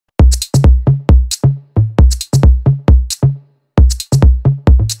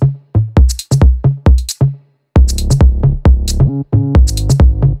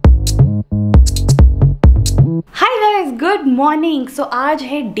Morning. सो आज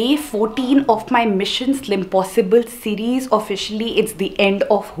है day 14 of my mission slim possible series. Officially it's the end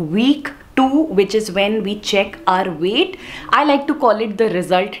of week 2 which is when we check our weight. I like to call it the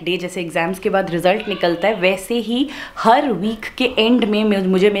result day. जैसे exams के बाद result निकलता है वैसे ही हर week के and में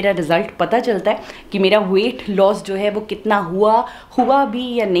मुझे मेरा रिजल्ट पता चलता है कि मेरा वेट लॉस जो है वो कितना हुआ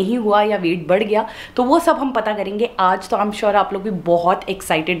भी या नहीं हुआ या वेट बढ़ गया। तो वो सब हम पता करेंगे आज। तो आई एम श्योर आप लोग भी बहुत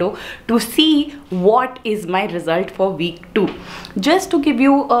एक्साइटेड हो to see what is my result for week 2। Just to give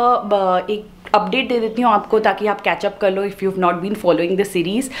you एक अपडेट दे देती हूँ आपको ताकि आप कैचअप कर लो if you have not been following the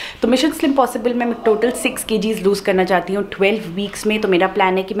series. तो मिशन स्लिम पॉसिबल में मैं टोटल 6 kgs लूज़ करना चाहती हूँ 12 वीक्स में। तो मेरा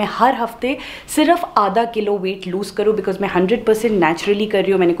प्लान है कि मैं हर हफ्ते सिर्फ आधा किलो वेट लूज़ करूँ बिकॉज मैं 100% नेचुरली कर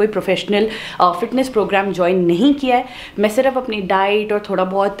रही हूँ। मैंने कोई प्रोफेशनल फिटनेस प्रोग्राम ज्वाइन नहीं किया है। मैं सिर्फ अपनी डाइट और थोड़ा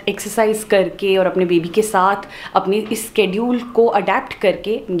बहुत एक्सरसाइज करके और अपने बेबी के साथ अपने इस स्केड्यूल को अडेप्ट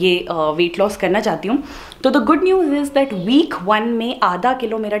करके ये वेट लॉस करना चाहती हूँ। तो the good news is that week 1 में आधा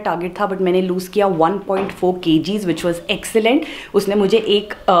किलो मेरा टारगेट था बट मैंने लूज़ किया 1.4 kgs विच वॉज एक्सीलेंट। उसने मुझे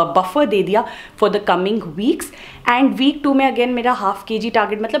एक बफर दे दिया for the coming weeks. And week 2 में अगेन मेरा हाफ kg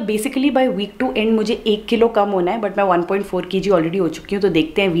टारगेट, मतलब बेसिकली बाय वीक 2 एंड मुझे 1 किलो कम होना है बट मैं 1.4 kg ऑलरेडी हो चुकी हूँ। तो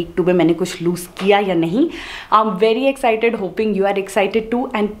देखते हैं वीक 2 में मैंने कुछ लूज़ किया या नहीं। I am very excited, hoping you are excited to.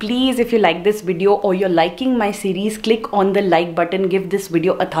 And please if you like this video और you are liking my series, click on the like button, give this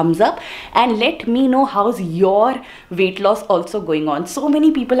video a thumbs up and let me know how is your weight loss also going on. So many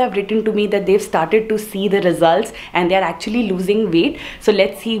people have written to me that they've started to see the results and they are actually losing weight. So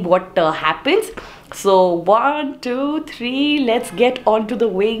let's see what happens. So 1, 2, 3, let's get on to the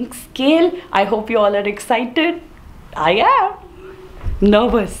weighing scale. I hope you all are excited. I am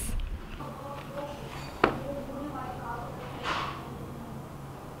nervous.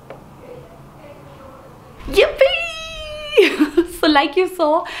 Yippee! So like you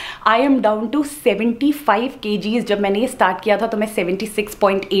saw, I am down to 75 kgs। जब मैंने ये start किया था तो मैं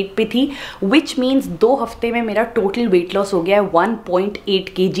 76.8 पे थी, which means 2 हफ्ते में मेरा टोटल वेट लॉस हो गया है 1.8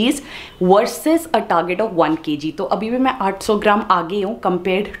 kgs versus a target of 1 kg। तो अभी भी मैं 800 ग्राम आगे हूँ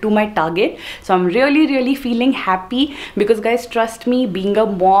compared to my target. So I am really feeling happy because guys trust me, being a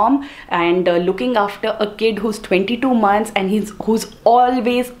mom and looking after a kid who is 22 months and who's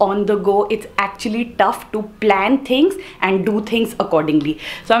always on the go, it's actually tough to plan things and do things accordingly.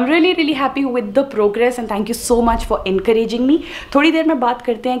 So I'm really happy with the progress and thank you so much for encouraging me. थोड़ी देर में बात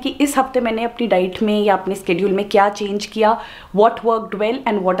करते हैं कि इस हफ्ते मैंने अपनी डाइट में या अपने स्केड्यूल में क्या चेंज किया, what worked well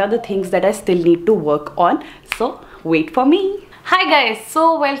and what are the things that I still need to work on. So wait for me. Hi guys, so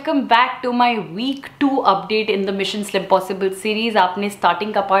welcome back to my week 2 update in the Mission Slim Possible series. आपने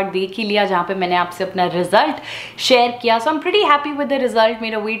starting का part देख ही लिया जहाँ पे मैंने आपसे अपना result share किया। सो I am pretty happy with the result.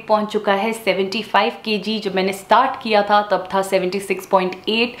 मेरा वेट पहुँच चुका है 75 kg। जब मैंने स्टार्ट किया था तब था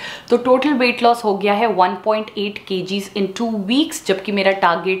 76.8। तो टोटल वेट लॉस हो गया है 1.8 kgs इन 2 वीक्स, जबकि मेरा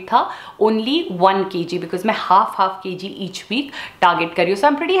टारगेट था ओनली 1 kg बिकॉज मैं half kg each week target करी हूँ। सो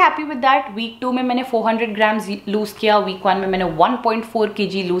I am pretty happy with that. Week 2 में मैंने 400 ग्राम्स लूज़ किया, वीक 1 में मैंने 1.4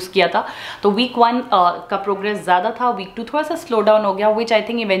 kg लूज़ किया था। तो वीक 1 का प्रोग्रेस ज़्यादा था, वीक 2 थोड़ा सा स्लो डाउन हो गया, विच I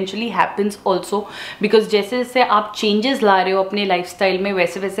think eventually happens also because जैसे जैसे आप चेंजेस ला रहे हो अपने लाइफस्टाइल में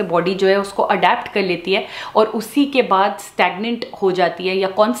वैसे वैसे बॉडी जो है उसको अडेप्ट कर लेती है और उसी के बाद स्टैग्नेंट हो जाती है या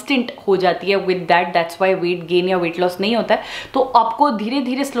कॉन्स्टेंट हो जाती है। With that's why weight gain या वेट लॉस नहीं होता है। तो आपको धीरे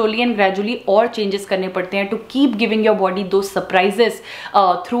धीरे स्लोली एंड ग्रेजुअली और चेंजेस करने पड़ते हैं to keep giving your body दो surprises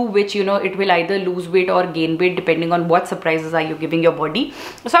through which you know it will either lose weight और gain weight depending on what surprises are you giving your body.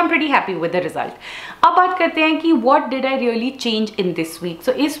 So I am pretty happy with the result. अब बात करते हैं कि what did I really change in this week.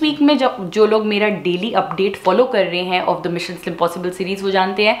 सो इस week में जो लोग मेरा डेली अपडेट फॉलो कर रहे हैं of the mission slim possible series वो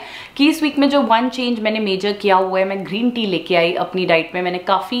जानते हैं कि इस वीक में जो वन चेंज मैंने मेजर किया हुआ है, मैं ग्रीन टी लेके आई अपनी डाइट में। मैंने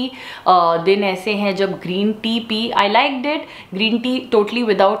काफ़ी दिन ऐसे हैं जब green tea P, I like it. Green tea totally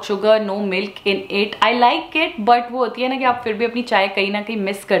without sugar, no milk in it, I like it. But वो होती है ना कि आप फिर भी अपनी चाय कहीं ना कहीं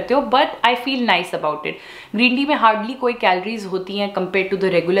मिस करते हो, but I feel nice about it. Green tea में हार्डली कोई कैलोरीज होती हैं कंपेयर टू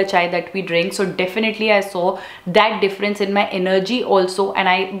द रेगुलर चाय that we drink. So definitely I saw that difference in my energy also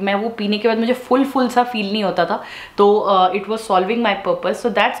and मैं वो पीने के बाद मुझे फुल सा फील नहीं होता था। तो it was solving my purpose, so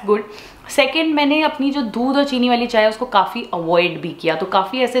that's good. Second, मैंने अपनी जो दूध और चीनी वाली चाय उसको काफ़ी अवॉइड भी किया। तो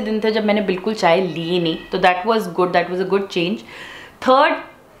काफ़ी ऐसे दिन थे जब मैंने बिल्कुल चाय ली नहीं, तो that was good, that was a good change. Third,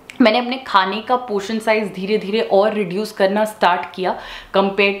 मैंने अपने खाने का पोर्शन साइज धीरे धीरे और रिड्यूस करना स्टार्ट किया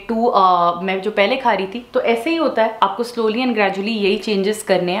कंपेयर टू मैं जो पहले खा रही थी। तो ऐसे ही होता है, आपको स्लोली एंड ग्रेजुअली यही चेंजेस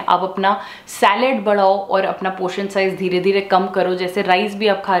करने हैं। आप अपना सैलेड बढ़ाओ और अपना पोर्शन साइज धीरे धीरे कम करो। जैसे राइस भी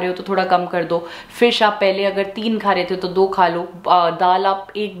आप खा रहे हो तो थोड़ा कम कर दो। फिश आप पहले अगर 3 खा रहे थे तो 2 खा लो। दाल आप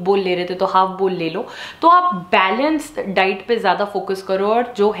 1 बोल ले रहे थे तो हाफ बोल ले लो। तो आप बैलेंस्ड डाइट पे ज़्यादा फोकस करो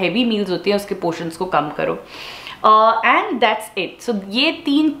और जो हैवी मील्स होती हैं उसके पोर्शंस को कम करो। And that's it. सो ये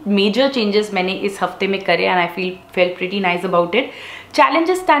 3 मेजर चेंजेस मैंने इस हफ्ते में करे and I fail pretty nice about it.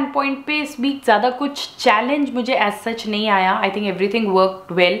 Challenges stand point पे इस वीक ज़्यादा कुछ चैलेंज मुझे एज सच नहीं आया. I think everything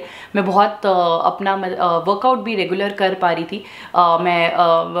worked well. मैं बहुत अपना वर्कआउट भी रेगुलर कर पा रही थी.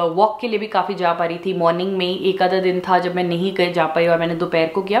 मैं वॉक के लिए भी काफ़ी जा पा रही थी. मॉर्निंग में एक आधा दिन था जब मैं नहीं जा पाई और मैंने दोपहर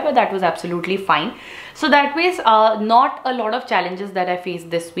को किया, but that was absolutely fine. So that means not a lot of challenges that I face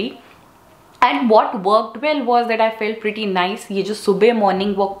this week. And what worked well was that I fail pretty nice. ये जो सुबह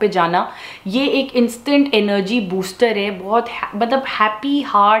मॉर्निंग वॉक पे जाना, ये एक इंस्टेंट एनर्जी बूस्टर है. बहुत मतलब happy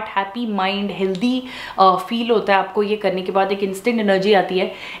heart, happy mind, healthy feel होता है आपको ये करने के बाद. एक इंस्टेंट एनर्जी आती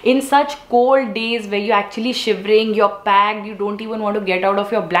है इन सच cold days way you actually shivering, you are packed, you don't even want to get out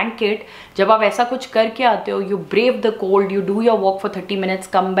of your blanket. जब आप ऐसा कुछ करके आते हो, you brave the cold, you do your walk for 30 minutes,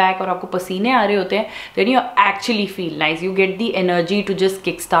 come back और आपको पसीने आ रहे होते हैं, then you actually feel nice. You get the energy to just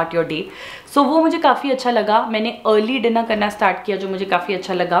kick start your day. सो वो मुझे काफ़ी अच्छा लगा. मैंने अर्ली डिनर करना स्टार्ट किया जो मुझे काफ़ी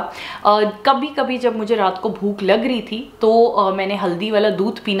अच्छा लगा. कभी कभी जब मुझे रात को भूख लग रही थी तो मैंने हल्दी वाला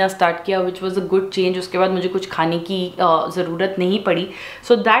दूध पीना स्टार्ट किया, which was a good change. उसके बाद मुझे कुछ खाने की ज़रूरत नहीं पड़ी.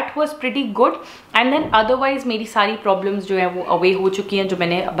 So that was pretty good. And then otherwise मेरी सारी प्रॉब्लम्स जो है वो अवे हो चुकी हैं. जो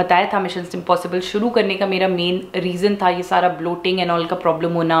मैंने बताया था मिशन इम्पॉसिबल शुरू करने का मेरा मेन रीज़न था ये सारा ब्लोटिंग एंड ऑल का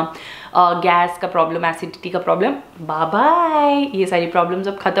प्रॉब्लम होना, गैस का प्रॉब्लम, एसिडिटी का प्रॉब्लम. बाय बाय, ये सारी प्रॉब्लम्स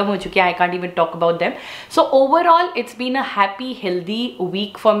अब खत्म हो चुकी है. I can't even talk about them. So overall it's been a happy healthy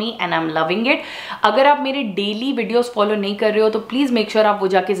week for me and I am loving it. अगर आप मेरे डेली वीडियोस फॉलो नहीं कर रहे हो तो प्लीज़ मेक श्योर आप वो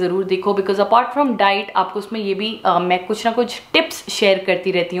जाके ज़रूर देखो, बिकॉज अपार्ट फ्रॉम डाइट आपको उसमें ये भी मैं कुछ ना कुछ टिप्स शेयर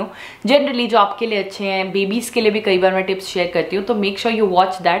करती रहती हूँ जनरली जो आपके लिए अच्छे हैं. बेबीज़ के लिए भी कई बार मैं टिप्स शेयर करती हूँ. तो make sure you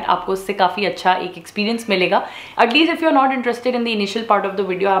watch that. आपको उससे काफ़ी अच्छा एक एक्सपीरियंस मिलेगा. At least if you are not interested in the initial part of the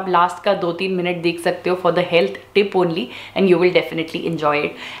video, आप लास्ट का 2-3 मिनट देख सकते हो for the health tip only and you will definitely enjoy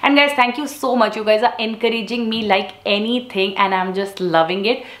it. And guys thank you so much. You guys are encouraging me like anything and I'm just loving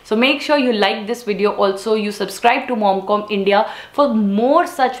it. So make sure you like this video. Also you subscribe to momcomindia for more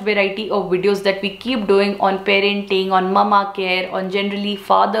such variety of videos that we keep doing on parenting, on mama care, on generally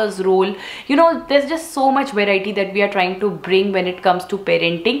father's role. You know, there's just so much variety that we are trying to bring when it comes to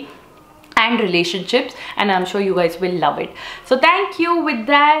parenting and relationships, and I'm sure you guys will love it. So thank you. With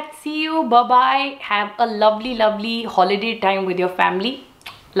that, see you, bye bye. Have a lovely holiday time with your family.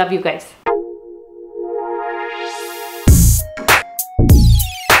 Love you guys.